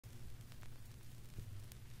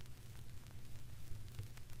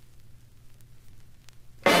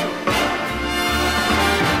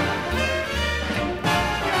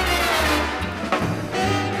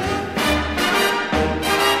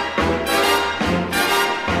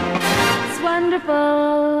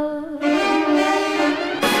wonderful.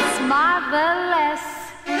 It's marvelous.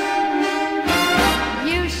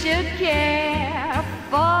 You should care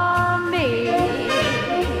for me.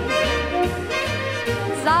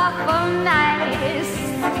 It's awful nice.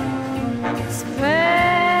 It's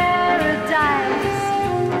paradise.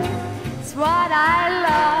 It's what I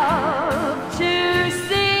love to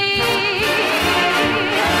see.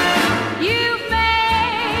 You've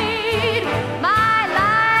made my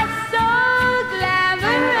life so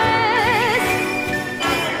glamorous.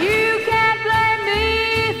 You can't blame me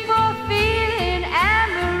for feeling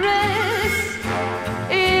amorous.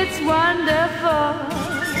 It's wonderful.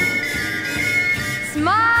 It's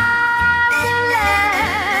marvelous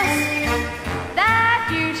that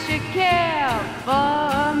you should care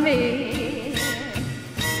for me.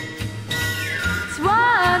 It's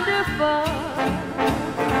wonderful.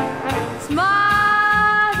 It's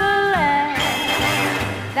marvelous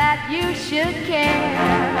that you should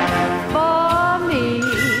care for me.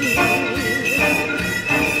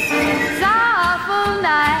 It's awful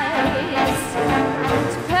nice.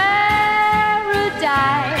 It's paradise.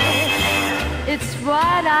 It's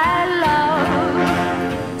what I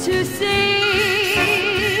love to see.